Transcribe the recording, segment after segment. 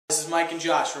This is Mike and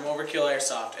Josh from Overkill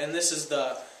Airsoft, and this is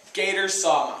the Gator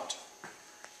saw mount.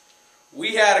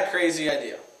 We had a crazy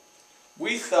idea.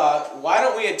 We thought, why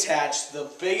don't we attach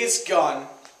the biggest gun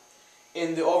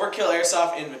in the Overkill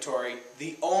Airsoft inventory,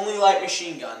 the only light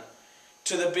machine gun,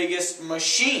 to the biggest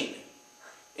machine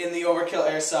in the Overkill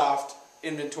Airsoft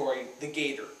inventory, the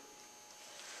Gator.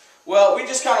 Well, we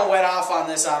just kind of went off on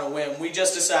this on a whim. We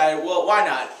just decided, well, why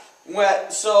not?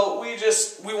 So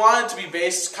we wanted to be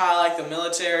based kind of like the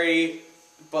military,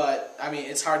 but I mean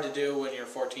it's hard to do when you're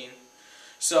 14.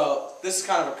 So this is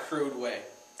kind of a crude way,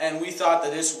 and we thought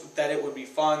that it would be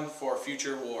fun for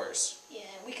future wars. Yeah,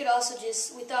 we could also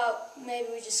we thought maybe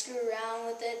we just screw around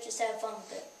with it, just have fun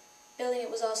with it. Building it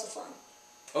was also fun.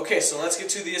 Okay, so let's get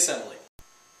to the assembly.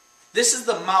 This is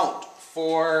the mount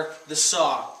for the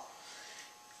saw.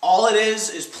 All it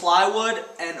is plywood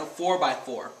and a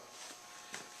 4x4.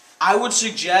 I would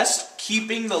suggest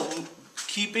keeping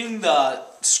the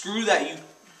screw that you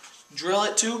drill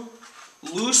it to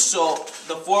loose so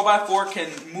the 4x4 can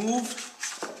move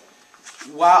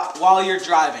while you're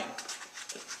driving.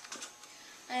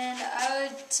 And I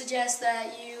would suggest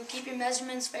that you keep your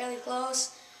measurements fairly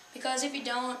close, because if you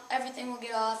don't, everything will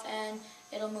get off and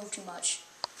it'll move too much.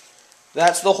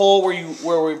 That's the hole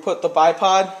where we put the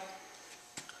bipod.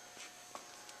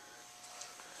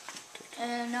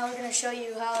 And now we're going to show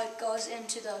you how it goes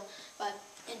into the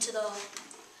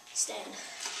stand.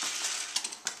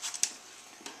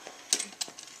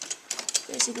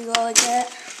 Basically go like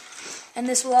that, and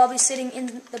this will all be sitting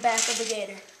in the back of the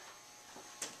Gator.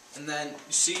 And then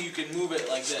you see you can move it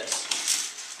like this.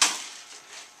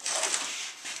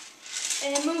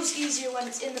 And it moves easier when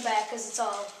it's in the back because it's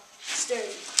all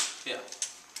sturdy. Yeah.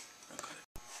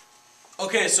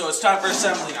 Okay, so it's time for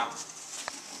assembly now.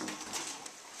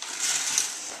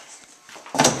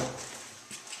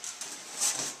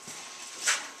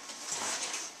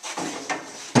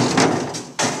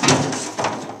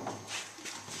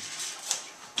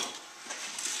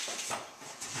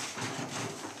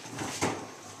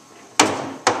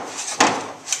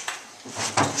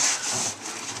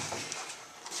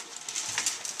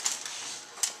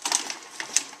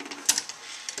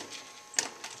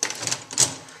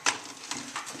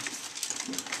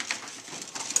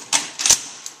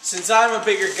 Since I'm a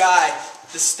bigger guy,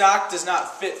 the stock does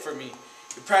not fit for me.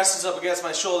 It presses up against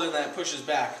my shoulder and then it pushes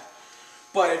back.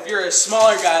 But if you're a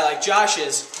smaller guy like Josh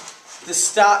is, the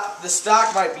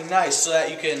stock might be nice so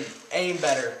that you can aim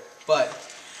better. But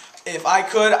if I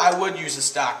could, I would use the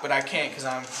stock, but I can't because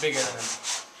I'm bigger than him.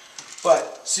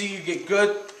 But see, you get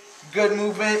good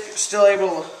movement. You're still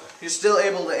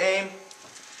able to aim,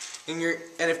 and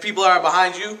if people are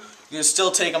behind you, you can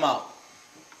still take them out.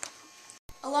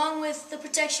 Along with the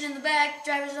protection in the back,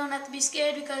 drivers don't have to be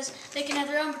scared because they can have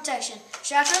their own protection.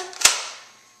 Shotgun,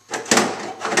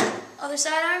 other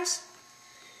sidearms,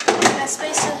 got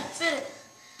space to fit it.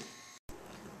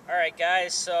 Alright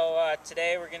guys, so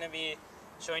today we're going to be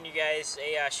showing you guys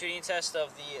a shooting test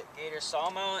of the Gator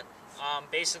saw mount.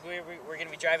 Basically we're going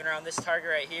to be driving around this target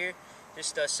right here,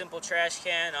 just a simple trash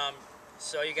can,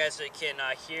 so you guys can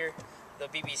hear the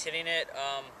BBs hitting it.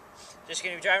 Just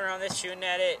going to be driving around this, shooting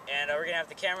at it, and we're going to have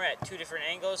the camera at two different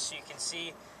angles so you can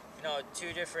see,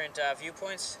 two different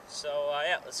viewpoints. So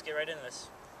yeah, let's get right into this.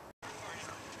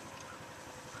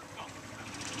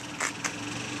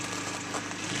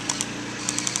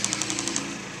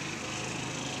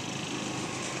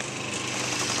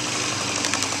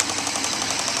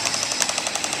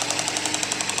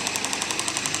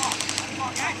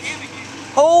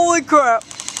 Holy crap!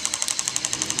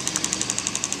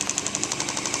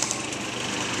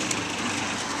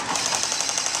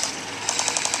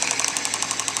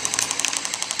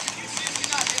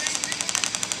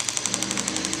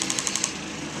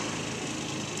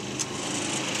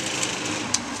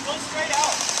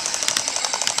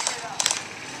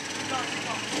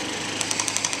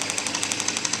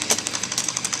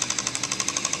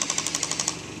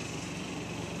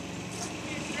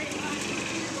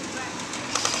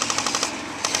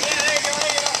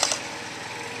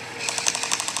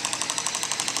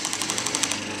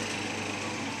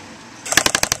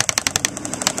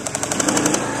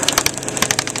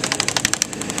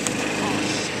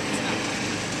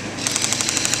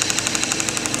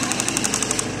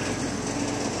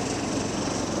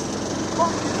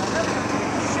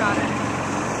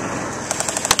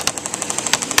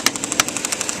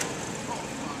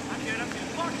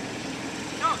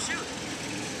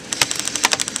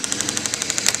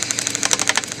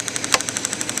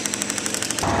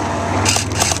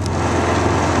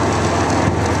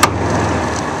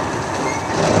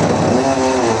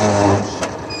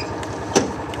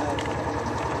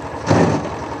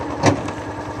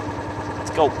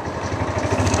 Go.